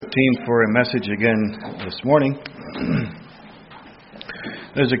15 for a message again this morning.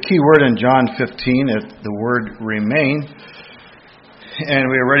 There's a key word in John 15, the word remain. And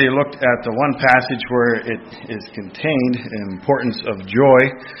we already looked at the one passage where it is contained, the importance of joy.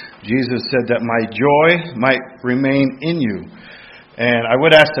 Jesus said that my joy might remain in you. And I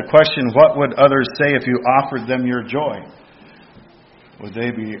would ask the question, what would others say if you offered them your joy? Would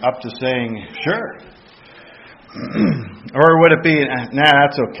they be up to saying, sure? Or would it be, nah,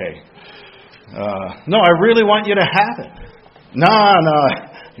 that's okay. No, I really want you to have it. No,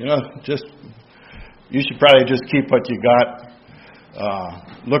 you should probably just keep what you got.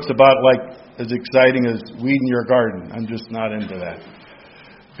 Looks about like as exciting as weeding your garden. I'm just not into that.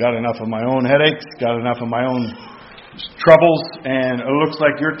 Got enough of my own headaches, got enough of my own troubles, and it looks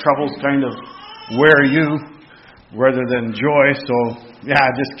like your troubles kind of wear you rather than joy, so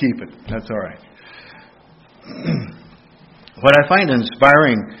yeah, just keep it. That's all right. What I find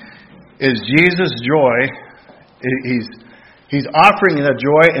inspiring is Jesus' joy. He's offering the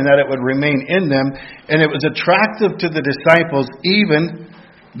joy and that it would remain in them, and it was attractive to the disciples even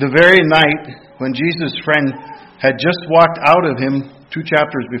the very night when Jesus' friend had just walked out of him 2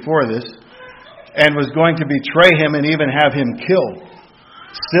 chapters before this and was going to betray him and even have him killed.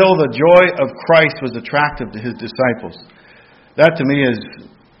 Still, the joy of Christ was attractive to his disciples. That to me is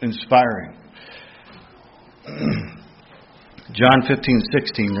inspiring. John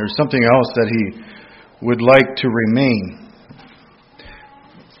 15:16, there's something else that he would like to remain.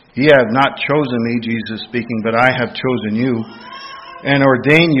 Ye have not chosen me, Jesus speaking, but I have chosen you, and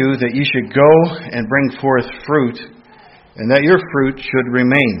ordained you that ye should go and bring forth fruit, and that your fruit should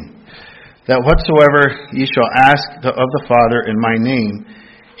remain, that whatsoever ye shall ask of the Father in my name,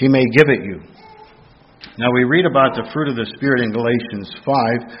 he may give it you. Now we read about the fruit of the Spirit in Galatians 5.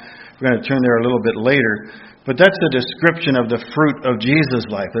 We're going to turn there a little bit later. But that's the description of the fruit of Jesus'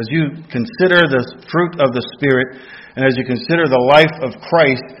 life. As you consider the fruit of the Spirit, and as you consider the life of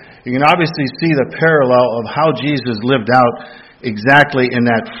Christ, you can obviously see the parallel of how Jesus lived out exactly in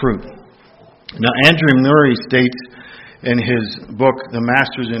that fruit. Now, Andrew Murray states in his book, The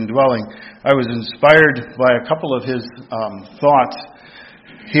Master's Indwelling, I was inspired by a couple of his thoughts.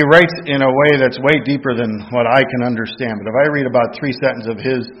 He writes in a way that's way deeper than what I can understand. But if I read about 3 sentences of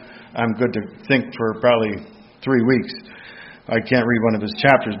his, I'm good to think for probably 3 weeks. I can't read one of his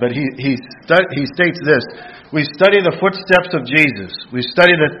chapters, but he states this: we study the footsteps of Jesus. We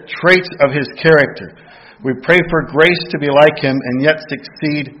study the traits of his character. We pray for grace to be like him and yet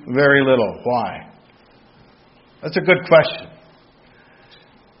succeed very little. Why? That's a good question.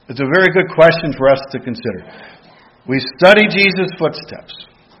 It's a very good question for us to consider. We study Jesus' footsteps.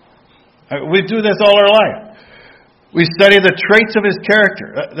 We do this all our life. We study the traits of his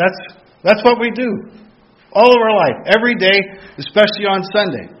character. That's what we do all of our life, every day, especially on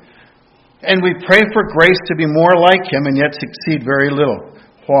Sunday. And we pray for grace to be more like him and yet succeed very little.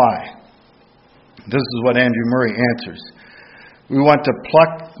 Why? This is what Andrew Murray answers. We want to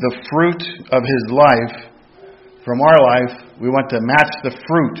pluck the fruit of his life from our life. We want to match the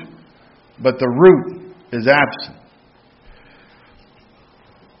fruit, but the root is absent.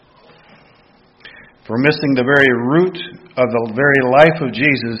 For missing the very root of the very life of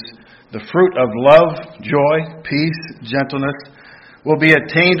Jesus, the fruit of love, joy, peace, gentleness will be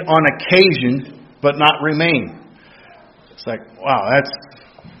attained on occasion, but not remain. It's like, wow, that's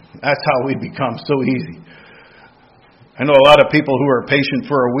how we become so easy. I know a lot of people who are patient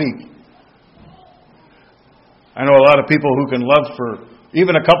for a week. I know a lot of people who can love for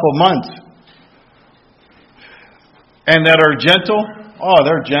even a couple months. And that are gentle,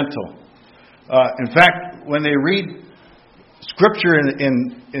 they're gentle. In fact, when they read Scripture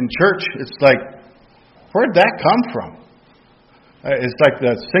in church, it's like, where'd that come from? It's like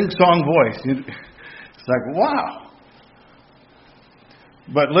the sing-song voice. It's like, wow.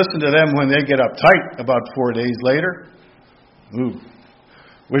 But listen to them when they get uptight about 4 days later. Ooh,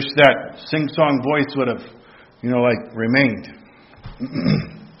 wish that sing-song voice would have, remained.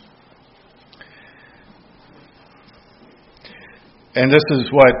 And this is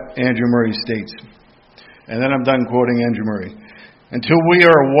what Andrew Murray states. And then I'm done quoting Andrew Murray. Until we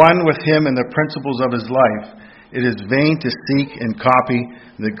are one with him in the principles of his life, it is vain to seek and copy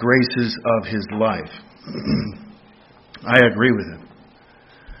the graces of his life. I agree with him.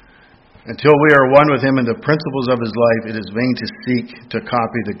 Until we are one with him in the principles of his life, it is vain to seek to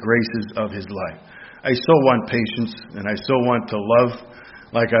copy the graces of his life. I so want patience, and I so want to love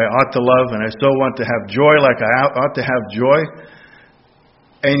like I ought to love, and I so want to have joy like I ought to have joy.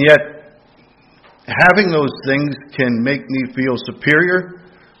 And yet, having those things can make me feel superior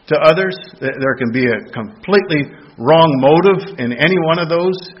to others. There can be a completely wrong motive in any one of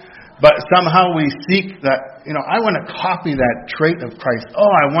those, but somehow we seek that, I want to copy that trait of Christ. Oh,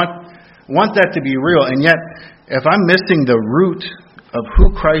 I want that to be real. And yet, if I'm missing the root of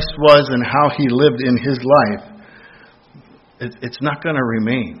who Christ was and how He lived in His life, it's not going to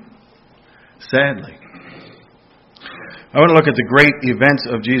remain, sadly. I want to look at the great events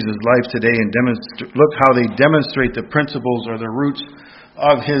of Jesus' life today and look how they demonstrate the principles or the roots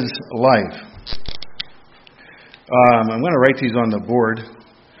of His life. I'm going to write these on the board.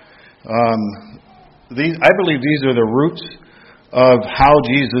 I believe these are the roots of how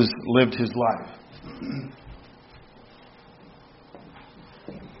Jesus lived His life.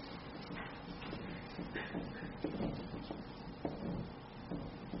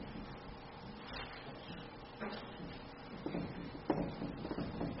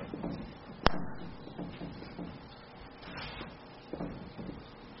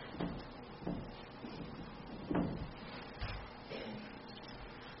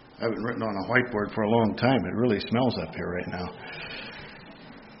 I haven't written on a whiteboard for a long time. It really smells up here right now.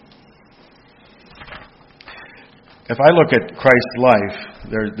 If I look at Christ's life,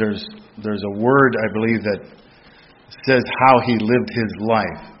 there's a word, I believe, that says how He lived His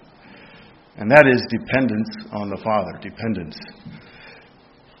life. And that is dependence on the Father. Dependence.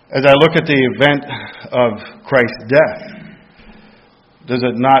 As I look at the event of Christ's death, does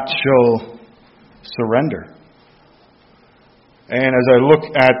it not show surrender? And as I look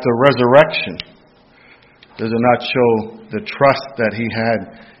at the resurrection, does it not show the trust that He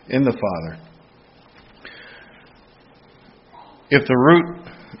had in the Father? If the root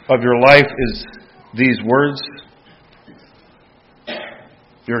of your life is these words,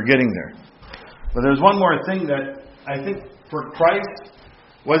 you're getting there. But there's one more thing that I think for Christ,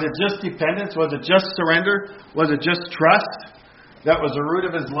 was it just dependence? Was it just surrender? Was it just trust? That was the root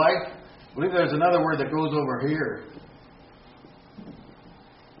of His life? I believe there's another word that goes over here.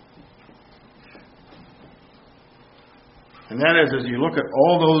 And that is, as you look at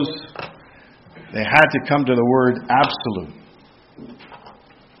all those, they had to come to the word absolute.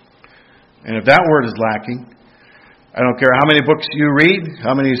 And if that word is lacking, I don't care how many books you read,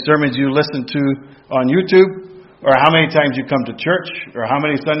 how many sermons you listen to on YouTube, or how many times you come to church, or how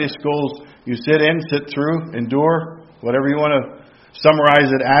many Sunday schools you sit through, endure, whatever you want to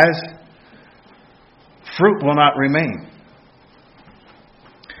summarize it as, fruit will not remain.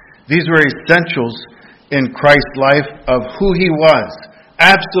 These were essentials in Christ's life of who He was.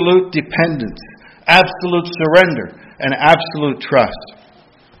 Absolute dependence, absolute surrender, and absolute trust.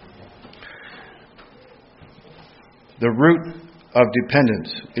 The root of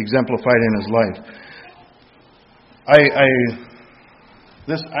dependence exemplified in His life. I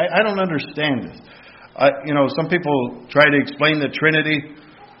don't understand this. Some people try to explain the Trinity.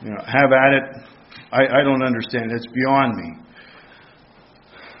 Have at it. I don't understand. It's beyond me.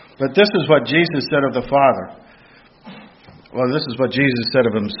 But this is what Jesus said of the Father. Well, this is what Jesus said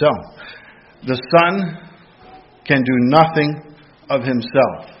of Himself. The Son can do nothing of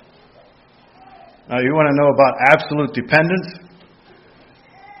Himself. Now, you want to know about absolute dependence?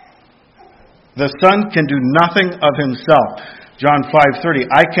 The Son can do nothing of Himself. John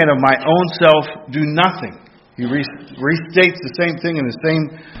 5:30, I can of my own self do nothing. He restates the same thing in the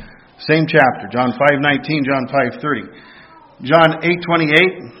same chapter. John 5:19, John 5:30. John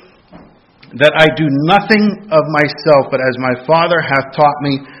 8:28, that I do nothing of myself, but as my Father hath taught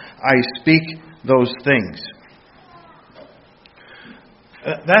me, I speak those things.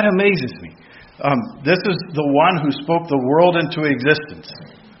 That amazes me. This is the one who spoke the world into existence.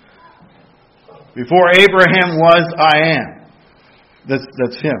 Before Abraham was, I am.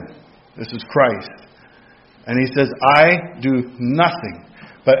 That's Him. This is Christ. And He says, I do nothing.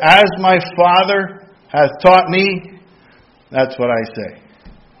 But as my Father hath taught me, that's what I say.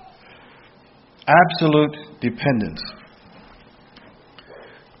 Absolute dependence.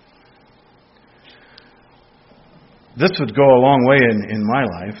 This would go a long way in my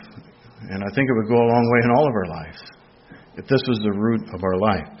life, and I think it would go a long way in all of our lives, if this was the root of our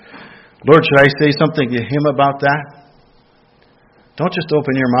life. Lord, should I say something to Him about that? Don't just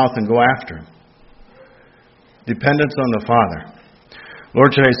open your mouth and go after Him. Dependence on the Father.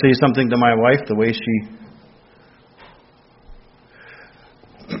 Lord, should I say something to my wife the way she...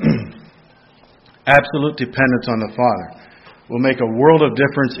 Absolute dependence on the Father will make a world of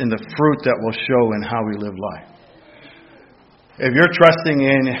difference in the fruit that will show in how we live life. If you're trusting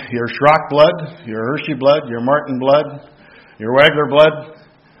in your Schrock blood, your Hershey blood, your Martin blood, your Wagler blood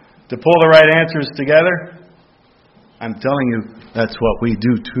to pull the right answers together, I'm telling you, that's what we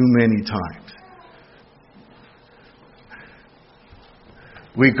do too many times.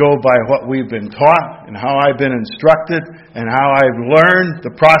 We go by what we've been taught and how I've been instructed and how I've learned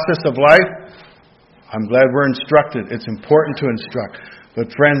the process of life. I'm glad we're instructed. It's important to instruct.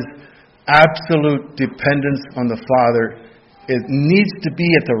 But friends, absolute dependence on the Father, it needs to be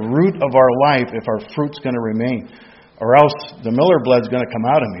at the root of our life if our fruit's going to remain. Or else the Miller blood's going to come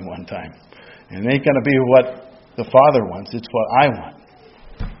out of me one time. And it ain't going to be what the Father wants. It's what I want.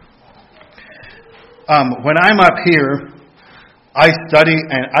 When I'm up here, I study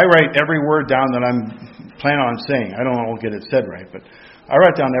and I write every word down that I'm planning on saying. I don't know I'll get it said right, but I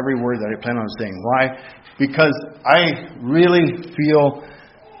write down every word that I plan on saying. Why? Because I really feel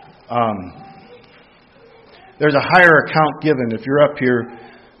there's a higher account given if you're up here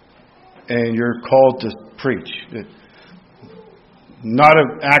and you're called to preach. It's not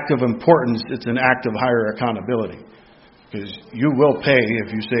an act of importance, it's an act of higher accountability. Because you will pay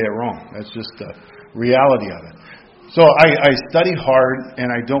if you say it wrong. That's just the reality of it. So I study hard, and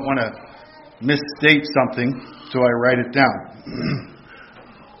I don't want to misstate something, so I write it down.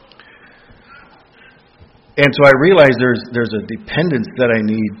 And so I realize there's a dependence that I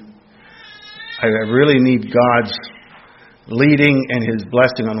need. I really need God's leading and His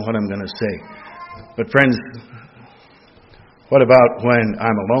blessing on what I'm going to say. But friends, what about when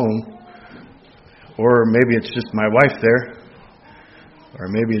I'm alone? Or maybe it's just my wife there. Or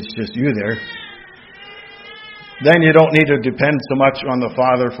maybe it's just you there. Then you don't need to depend so much on the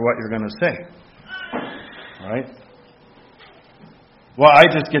Father for what you're going to say. Right? Well, I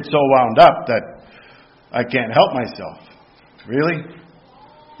just get so wound up that I can't help myself. Really?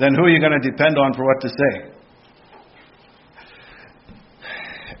 Then who are you going to depend on for what to say?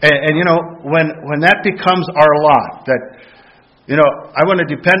 And you know, when that becomes our lot, that, you know, I want to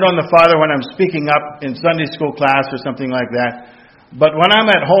depend on the Father when I'm speaking up in Sunday school class or something like that. But when I'm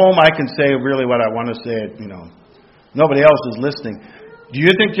at home, I can say really what I want to say, you know. Nobody else is listening. Do you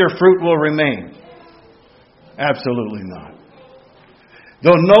think your fruit will remain? Absolutely not.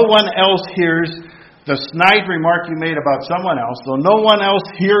 Though no one else hears the snide remark you made about someone else, though no one else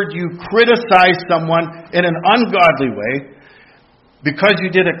heard you criticize someone in an ungodly way, because you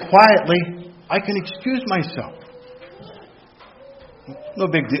did it quietly, I can excuse myself. No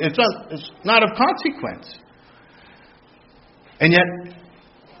big deal. It's not of consequence. And yet,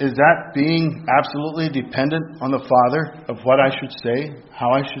 is that being absolutely dependent on the Father of what I should say,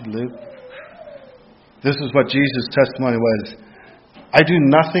 how I should live? This is what Jesus' testimony was. I do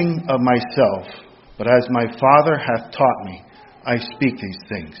nothing of myself, but as my Father hath taught me, I speak these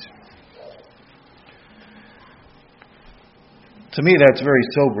things. To me, that's very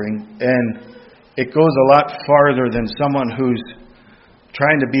sobering, and it goes a lot farther than someone who's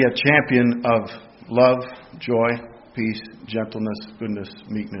trying to be a champion of love, joy, peace, gentleness, goodness,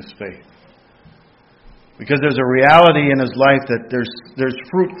 meekness, faith. Because there's a reality in his life that there's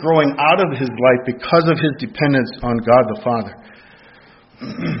fruit growing out of his life because of his dependence on God the Father.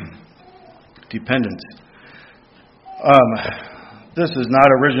 Dependence. This is not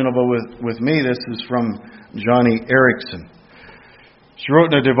original with me. This is from Johnny Erickson. She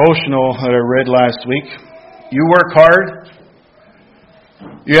wrote in a devotional that I read last week. You work hard.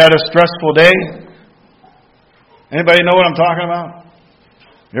 You had a stressful day. Anybody know what I'm talking about?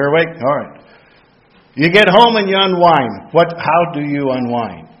 You're awake? All right. You get home and you unwind. How do you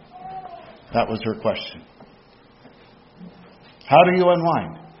unwind? That was her question. How do you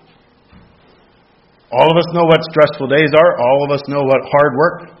unwind? All of us know what stressful days are. All of us know what hard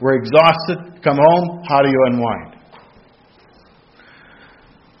work. We're exhausted. Come home. How do you unwind?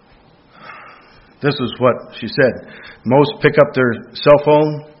 This is what she said. Most pick up their cell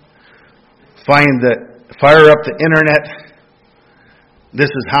phone, fire up the internet. This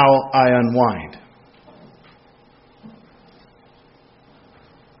is how I unwind.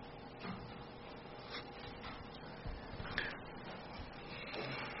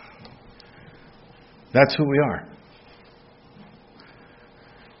 That's who we are.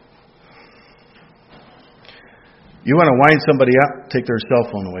 You want to wind somebody up, take their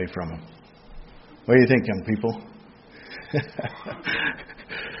cell phone away from them. What do you think, young people?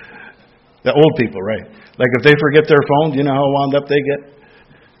 The old people, right? Like if they forget their phone, do you know how wound up they get?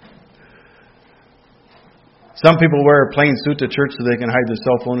 Some people wear a plain suit to church so they can hide their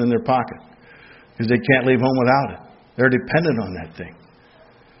cell phone in their pocket because they can't leave home without it. They're dependent on that thing.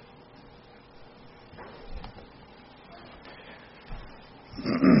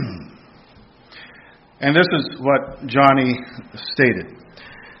 And this is what Johnny stated.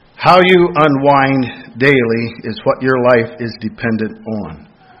 How you unwind daily is what your life is dependent on.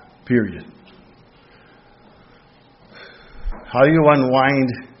 Period. How you unwind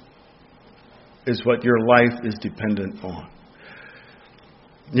is what your life is dependent on.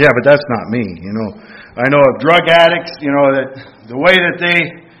 Yeah, but that's not me, you know. I know of drug addicts, you know, that the way that they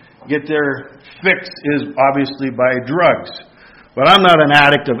get their fix is obviously by drugs. But I'm not an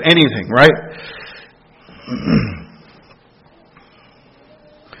addict of anything, right?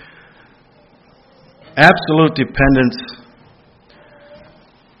 Absolute dependence.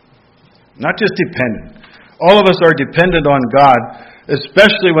 Not just dependent. All of us are dependent on God,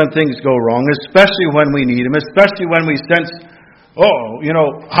 especially when things go wrong, especially when we need Him, especially when we sense,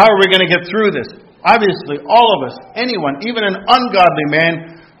 how are we going to get through this? Obviously, all of us, anyone, even an ungodly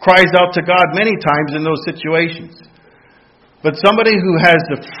man, cries out to God many times in those situations. But somebody who has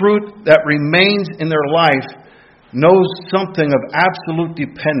the fruit that remains in their life knows something of absolute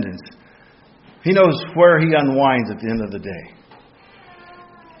dependence. He knows where he unwinds at the end of the day.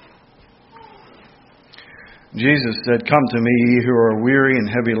 Jesus said, "Come to me, ye who are weary and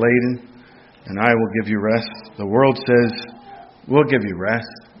heavy laden, and I will give you rest." The world says, "We'll give you rest."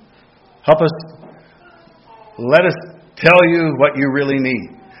 Help us. Let us tell you what you really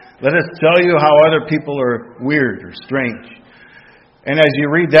need. Let us tell you how other people are weird or strange. And as you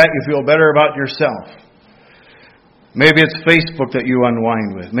read that, you feel better about yourself. Maybe it's Facebook that you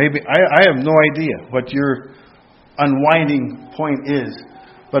unwind with. Maybe I have no idea what your unwinding point is.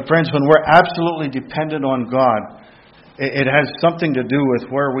 But friends, when we're absolutely dependent on God, it has something to do with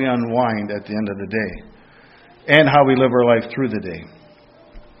where we unwind at the end of the day and how we live our life through the day.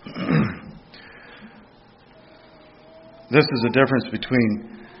 This is the difference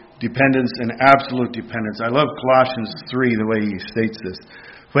between dependence and absolute dependence. I love Colossians 3, the way he states this.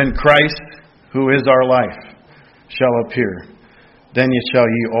 When Christ, who is our life, shall appear, then shall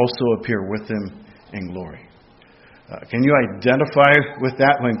ye also appear with him in glory. Can you identify with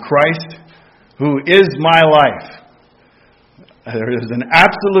that? When Christ, who is my life, there is an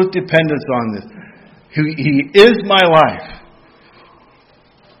absolute dependence on this. He is my life.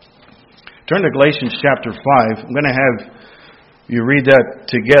 Turn to Galatians chapter 5. I'm going to have you read that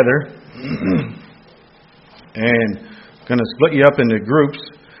together. And I'm going to split you up into groups.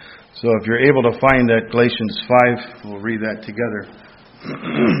 So if you're able to find that Galatians 5, we'll read that together.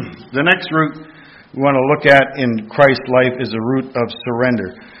 The next root we want to look at in Christ's life is a root of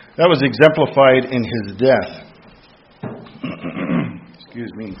surrender. That was exemplified in his death.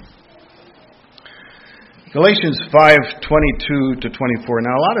 Excuse me. Galatians 5:22 to 24.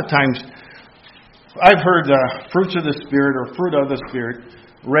 Now, a lot of times I've heard fruits of the Spirit or fruit of the Spirit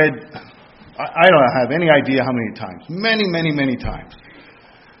read, I don't have any idea how many times. Many, many, many times.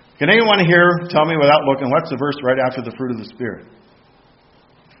 Can anyone here tell me without looking, what's the verse right after the fruit of the Spirit?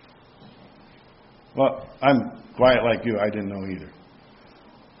 Well, I'm quiet like you. I didn't know either.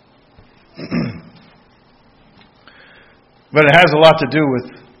 But it has a lot to do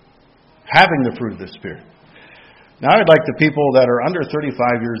with having the fruit of the Spirit. Now, I'd like the people that are under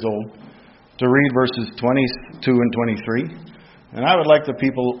 35 years old to read verses 22 and 23. And I would like the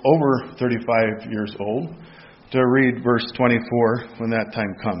people over 35 years old to read verse 24 when that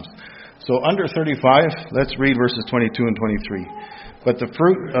time comes. So under 35, let's read verses 22 and 23. But the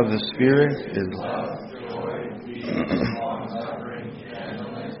fruit of the Spirit is love, joy, peace, long-suffering,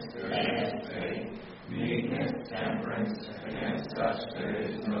 gentleness, goodness, faith, meekness, temperance. Against such there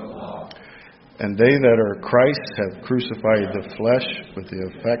is no law. And they that are Christ have crucified the flesh with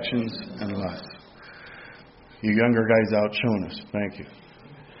the affections and lusts. You younger guys outshone us. Thank you.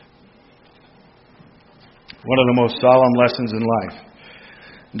 One of the most solemn lessons in life.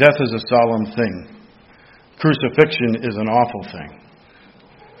 Death is a solemn thing. Crucifixion is an awful thing.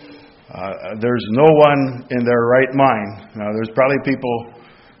 There's no one in their right mind. Now, there's probably people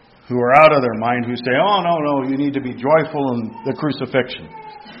who are out of their mind who say, "Oh, no, you need to be joyful in the crucifixion."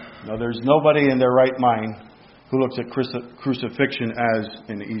 No, there's nobody in their right mind who looks at crucifixion as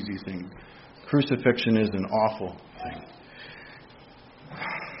an easy thing. Crucifixion is an awful thing.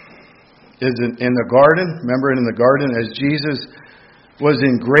 Is it in the garden? Remember in the garden as Jesus was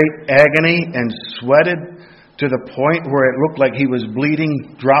in great agony and sweated to the point where it looked like he was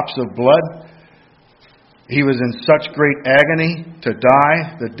bleeding drops of blood? He was in such great agony to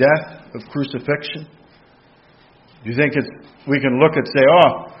die the death of crucifixion. Do you think we can look and say,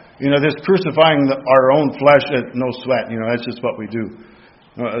 this crucifying our own flesh, no sweat, that's just what we do.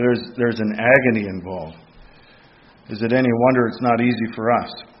 No, there's an agony involved. Is it any wonder it's not easy for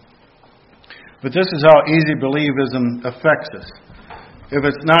us? But this is how easy believism affects us. If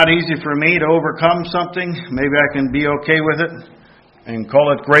it's not easy for me to overcome something, maybe I can be okay with it and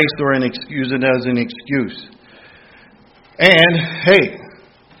call it grace or use it as an excuse. And, hey,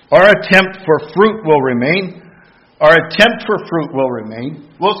 our attempt for fruit will remain. Our attempt for fruit will remain.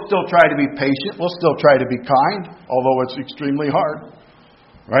 We'll still try to be patient. We'll still try to be kind, although it's extremely hard.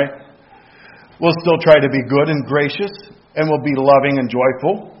 right? We'll still try to be good and gracious, and we'll be loving and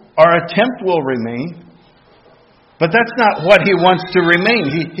joyful. Our attempt will remain. But that's not what He wants to remain.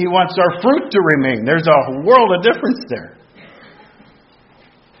 He wants our fruit to remain. There's a world of difference there.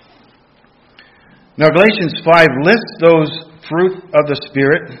 Now, Galatians 5 lists those fruit of the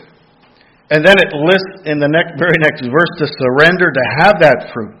Spirit, and then it lists in the very next verse to surrender to have that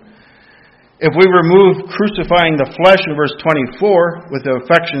fruit. If we remove crucifying the flesh in verse 24 with the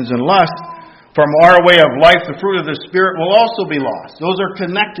affections and lust from our way of life, the fruit of the Spirit will also be lost. Those are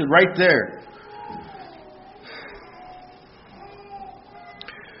connected right there.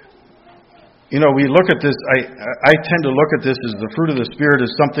 You know, we look at this, I tend to look at this as the fruit of the Spirit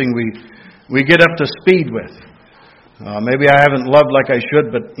as something we get up to speed with. Maybe I haven't loved like I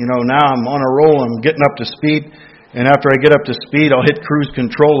should, but, now I'm on a roll, I'm getting up to speed, and after I get up to speed, I'll hit cruise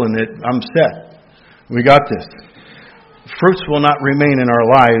control and I'm set. We got this. Fruits will not remain in our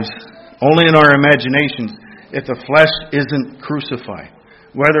lives, only in our imaginations, if the flesh isn't crucified.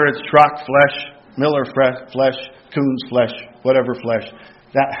 Whether it's Schrock flesh, Miller flesh, Coons flesh, whatever flesh,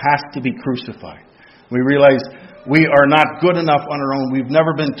 that has to be crucified. We realize we are not good enough on our own. We've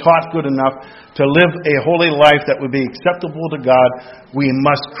never been taught good enough to live a holy life that would be acceptable to God. We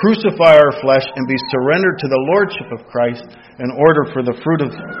must crucify our flesh and be surrendered to the Lordship of Christ in order for the fruit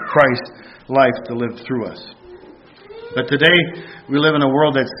of Christ's life to live through us. But today, we live in a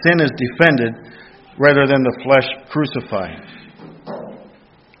world that sin is defended rather than the flesh crucified.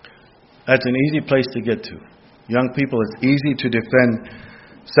 That's an easy place to get to. Young people, it's easy to defend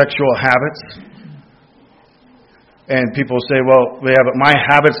sexual habits. And people say, well, yeah, but my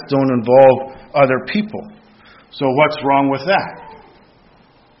habits don't involve other people. So what's wrong with that?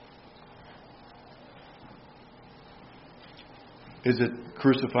 Is it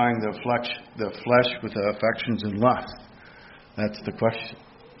crucifying the flesh with the affections and lust? That's the question.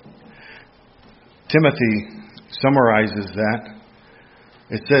 Timothy summarizes that.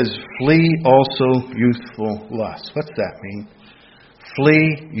 It says, flee also youthful lust. What's that mean?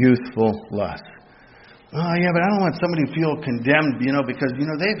 Flee youthful lust. Oh, yeah, but I don't want somebody to feel condemned, because,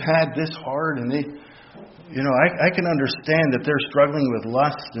 they've had this hard and they, I can understand that they're struggling with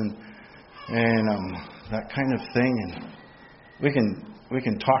lust and that kind of thing, and we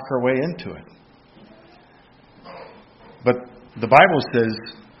can talk our way into it. But the Bible says,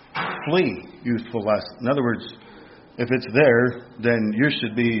 flee youthful lust. In other words, if it's there, then you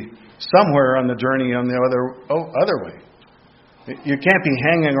should be somewhere on the journey on the other way. You can't be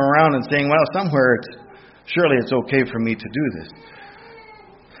hanging around and saying, well, surely it's okay for me to do this.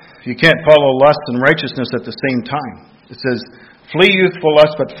 You can't follow lust and righteousness at the same time. It says, flee youthful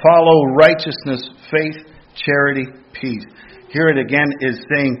lust, but follow righteousness, faith, charity, peace. Here it again is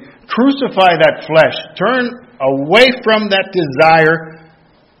saying, crucify that flesh. Turn away from that desire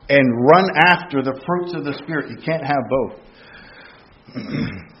and run after the fruits of the Spirit. You can't have both.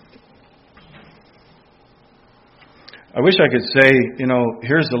 I wish I could say,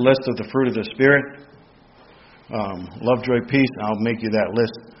 here's the list of the fruit of the Spirit. Love, joy, peace, I'll make you that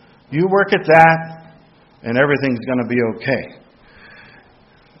list. You work at that, and everything's going to be okay.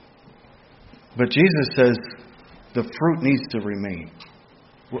 But Jesus says the fruit needs to remain.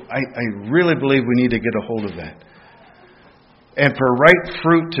 I really believe we need to get a hold of that. And for right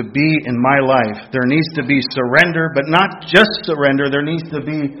fruit to be in my life, there needs to be surrender, but not just surrender. There needs to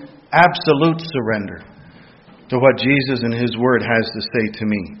be absolute surrender to what Jesus and His Word has to say to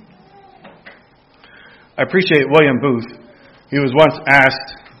me. I appreciate William Booth. He was once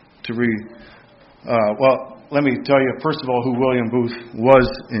asked to let me tell you, first of all, who William Booth was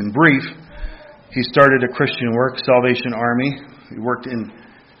in brief. He started a Christian work, Salvation Army. He worked in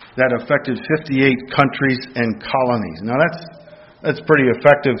that affected 58 countries and colonies. Now that's pretty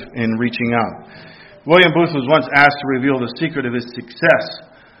effective in reaching out. William Booth was once asked to reveal the secret of his success.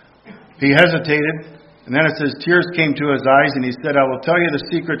 He hesitated, and then it says tears came to his eyes, and he said, I will tell you the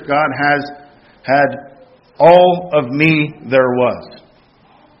secret God has had all of me there was.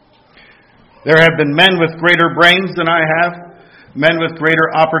 There have been men with greater brains than I have, men with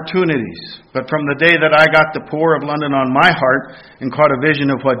greater opportunities. But from the day that I got the poor of London on my heart and caught a vision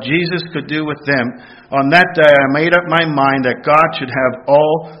of what Jesus could do with them, on that day I made up my mind that God should have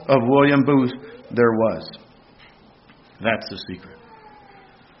all of William Booth there was. That's the secret.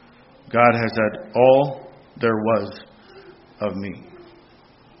 God has had all there was of me.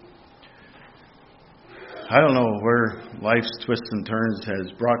 I don't know where life's twists and turns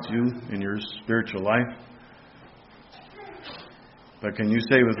has brought you in your spiritual life. But can you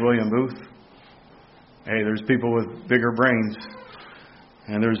say with William Booth, hey, there's people with bigger brains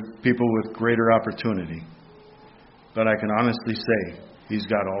and there's people with greater opportunity. But I can honestly say He's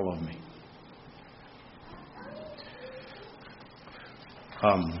got all of me.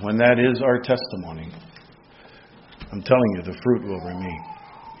 When that is our testimony, I'm telling you, the fruit will remain.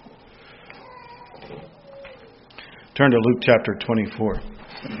 Turn to Luke chapter 24.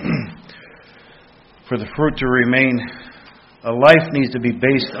 For the fruit to remain, a life needs to be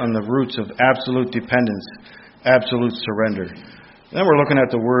based on the roots of absolute dependence, absolute surrender. Then we're looking at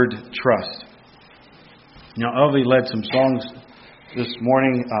the word trust. Now, Elvie led some songs this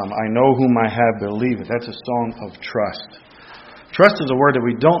morning. I know whom I have, believe it. That's a song of trust. Trust is a word that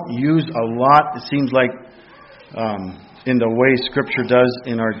we don't use a lot. It seems like in the way Scripture does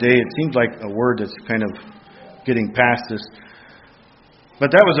in our day, it seems like a word that's kind of getting past us.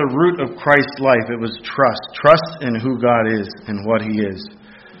 But that was a root of Christ's life. It was trust. Trust in who God is and what He is.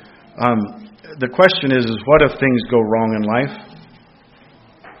 The question is what if things go wrong in life?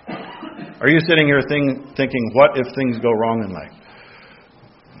 Are you sitting here thinking, what if things go wrong in life?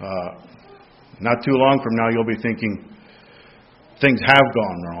 Not too long from now, you'll be thinking, things have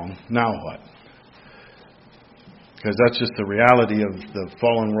gone wrong. Now what? Because that's just the reality of the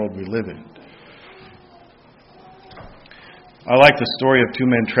fallen world we live in. I like the story of two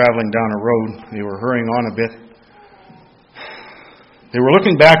men traveling down a road. They were hurrying on a bit. They were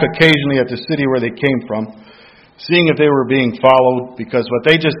looking back occasionally at the city where they came from, seeing if they were being followed, because what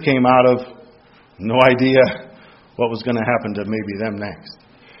they just came out of, no idea what was going to happen to maybe them next.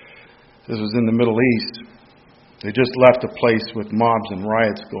 This was in the Middle East. They just left a place with mobs and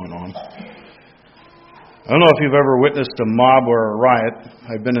riots going on. I don't know if you've ever witnessed a mob or a riot.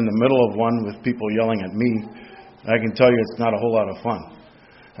 I've been in the middle of one with people yelling at me. I can tell you it's not a whole lot of fun.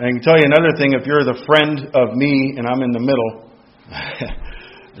 And I can tell you another thing, if you're the friend of me and I'm in the middle,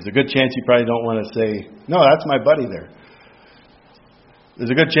 there's a good chance you probably don't want to say, no, that's my buddy there. There's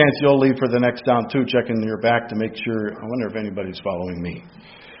a good chance you'll leave for the next town too, checking your back to make sure, I wonder if anybody's following me.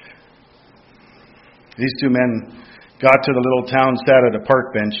 These two men got to the little town, sat at a park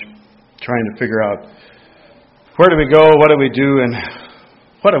bench, trying to figure out, where do we go, what do we do, and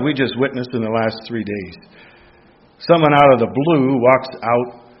what have we just witnessed in the last 3 days? Someone out of the blue walks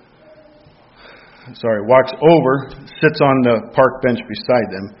over, sits on the park bench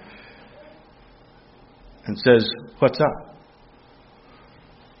beside them, and says, what's up?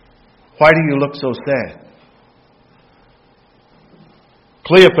 Why do you look so sad?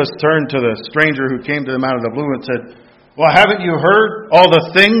 Cleopas turned to the stranger who came to them out of the blue and said, well, haven't you heard all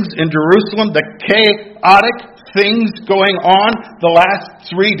the things in Jerusalem, the chaotic things going on the last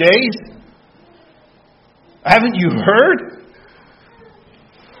 3 days? Haven't you heard?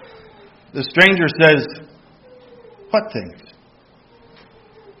 The stranger says, what things?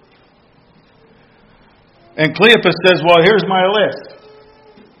 And Cleopas says, well, here's my list.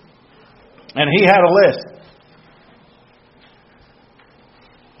 And he had a list.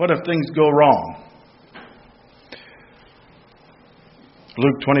 What if things go wrong?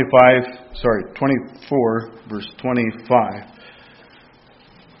 Luke 24, verse 25.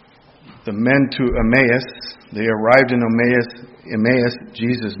 The men to Emmaus, they arrived in Emmaus.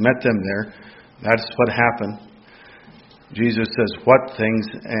 Jesus met them there. That's what happened. Jesus says, what things?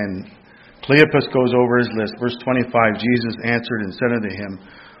 And Cleopas goes over his list. Verse 25, Jesus answered and said unto him,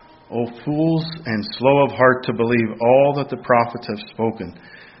 O fools and slow of heart to believe all that the prophets have spoken.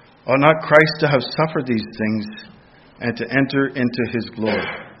 Ought not Christ to have suffered these things and to enter into His glory?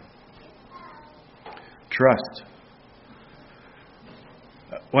 Trust.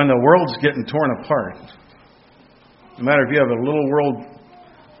 When the world's getting torn apart, no matter if you have a little world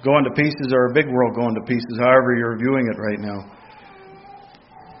going to pieces or a big world going to pieces, however you're viewing it right now,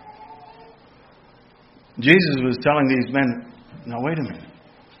 Jesus was telling these men, now wait a minute.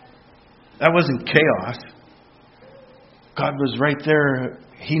 That wasn't chaos. God was right there.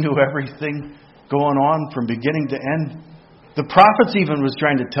 He knew everything going on from beginning to end. The prophets even was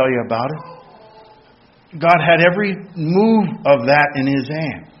trying to tell you about it. God had every move of that in His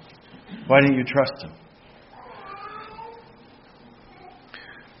hand. Why didn't you trust Him?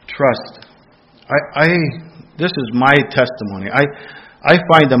 Trust. This is my testimony. I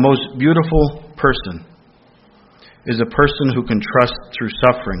find the most beautiful person is a person who can trust through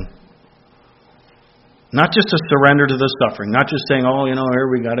suffering. Not just to surrender to the suffering. Not just saying, here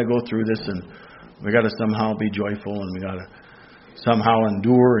we got to go through this and we got to somehow be joyful and we got to somehow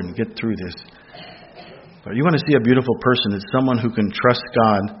endure and get through this. But you want to see a beautiful person, it's someone who can trust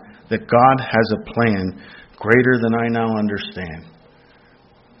God, that God has a plan greater than I now understand.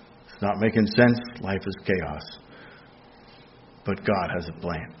 It's not making sense. Life is chaos. But God has a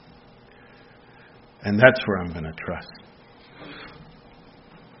plan. And that's where I'm going to trust.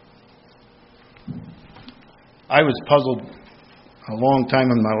 I was puzzled a long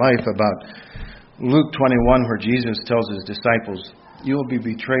time in my life about Luke 21, where Jesus tells his disciples, you will be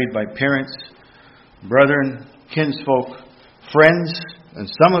betrayed by parents, brethren, kinsfolk, friends, and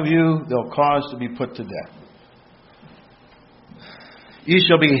some of you they'll cause to be put to death. You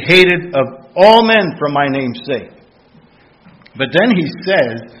shall be hated of all men for my name's sake. But then he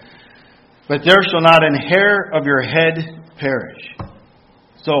says, but there shall not an hair of your head perish.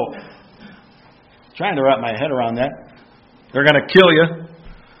 So, trying to wrap my head around that. They're going to kill you.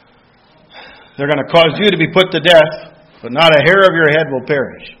 They're going to cause you to be put to death, but not a hair of your head will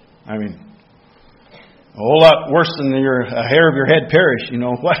perish. I mean, a whole lot worse than a hair of your head perish. You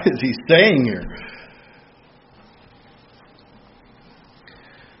know, what is he saying here?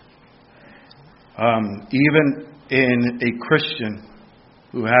 Even in a Christian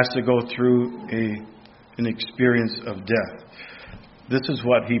who has to go through an experience of death, this is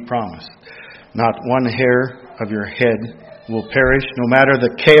what he promised. Not one hair of your head will perish, no matter the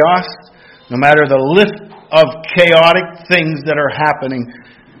chaos, no matter the list of chaotic things that are happening.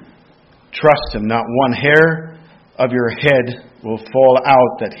 Trust him. Not one hair of your head will fall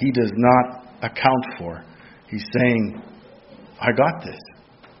out that he does not account for. He's saying, I got this.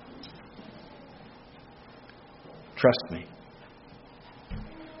 Trust me.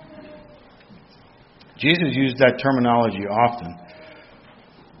 Jesus used that terminology often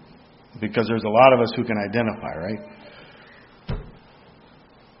because there's a lot of us who can identify, right?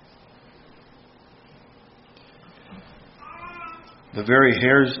 The very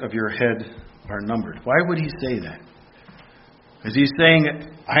hairs of your head are numbered. Why would he say that? Is he saying,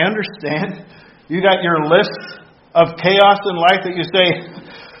 I understand you got your list of chaos in life that you say,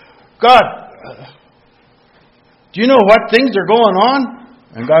 God, do you know what things are going on?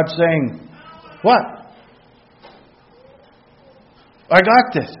 And God's saying, what? I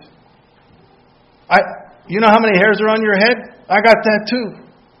got this. You know how many hairs are on your head? I got that too.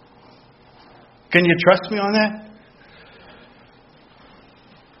 Can you trust me on that?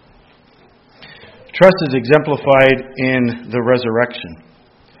 Trust is exemplified in the resurrection.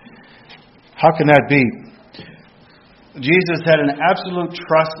 How can that be? Jesus had an absolute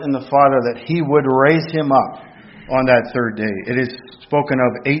trust in the Father that He would raise Him up on that third day. It is spoken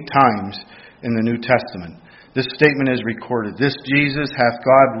of 8 times in the New Testament. This statement is recorded. This Jesus hath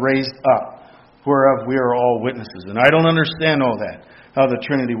God raised up, whereof we are all witnesses. And I don't understand all that, how the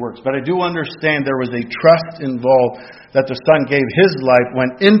Trinity works. But I do understand there was a trust involved that the Son gave His life,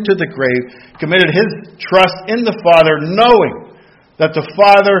 went into the grave, committed His trust in the Father, knowing that the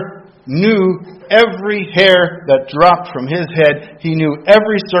Father knew every hair that dropped from His head. He knew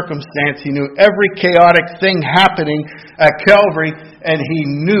every circumstance. He knew every chaotic thing happening at Calvary. And He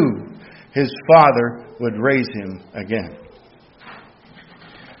knew His Father would raise Him again.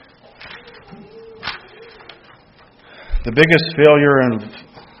 The biggest failure in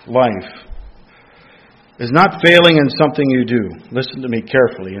life is not failing in something you do. Listen to me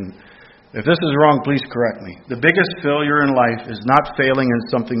carefully, and if this is wrong, please correct me. The biggest failure in life is not failing in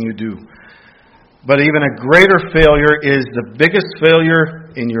something you do. But even a greater failure is the biggest failure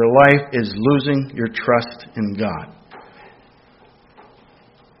in your life is losing your trust in God.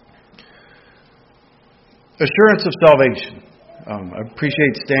 Assurance of salvation. I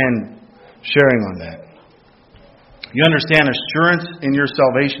appreciate Stan sharing on that. You understand, assurance in your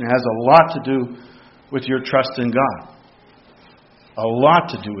salvation has a lot to do with your trust in God. A lot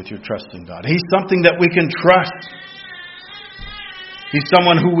to do with your trust in God. He's something that we can trust. He's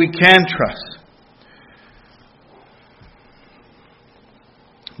someone who we can trust.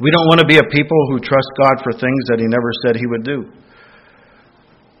 We don't want to be a people who trust God for things that He never said He would do.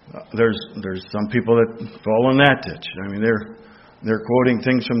 There's some people that fall in that ditch. I mean, they're quoting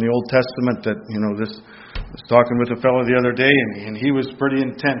things from the Old Testament that, this. I was talking with a fellow the other day, and he was pretty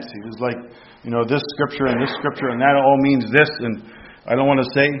intense. He was like, this scripture and this scripture, and that all means this, and I don't want to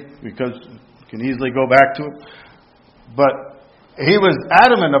say because you can easily go back to it. But he was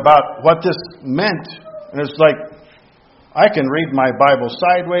adamant about what this meant. And it's like, I can read my Bible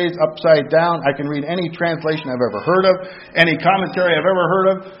sideways, upside down. I can read any translation I've ever heard of, any commentary I've ever heard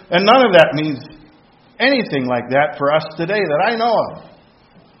of, and none of that means anything like that for us today that I know of.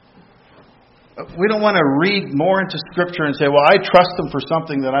 We don't want to read more into Scripture and say, well, I trust Him for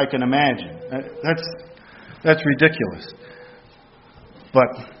something that I can imagine. That's ridiculous. But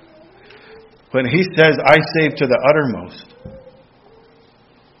when He says, I save to the uttermost,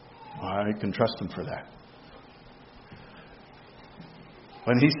 I can trust Him for that.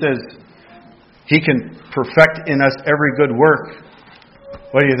 When He says He can perfect in us every good work,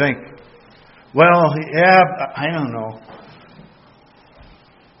 what do you think? Well, yeah, I don't know.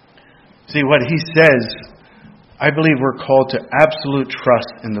 See, what He says, I believe we're called to absolute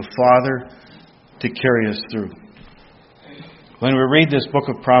trust in the Father to carry us through. When we read this book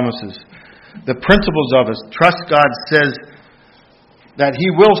of promises, the principles of us, trust God says that He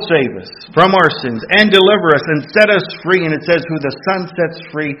will save us from our sins and deliver us and set us free. And it says, who the Son sets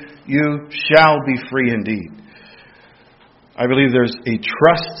free, you shall be free indeed. I believe there's a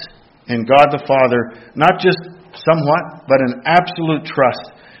trust in God the Father, not just somewhat, but an absolute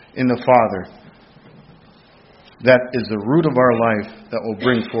trust in the Father. That is the root of our life that will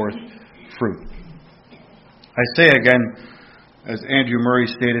bring forth fruit. I say again, as Andrew Murray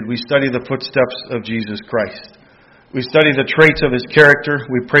stated, we study the footsteps of Jesus Christ. We study the traits of His character.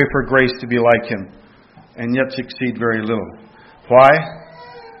 We pray for grace to be like Him, and yet succeed very little. Why?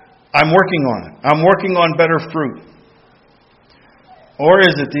 I'm working on it. I'm working on better fruit. Or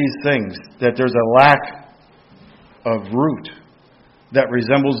is it these things, that there's a lack of root that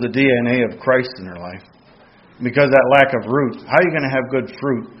resembles the DNA of Christ in our life? Because that lack of root, how are you going to have good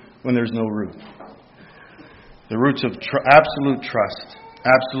fruit when there's no root? The roots of absolute trust,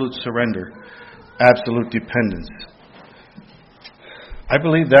 absolute surrender, absolute dependence. I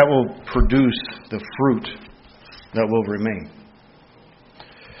believe that will produce the fruit that will remain.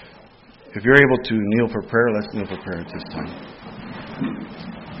 If you're able to kneel for prayer, let's kneel for prayer at this time.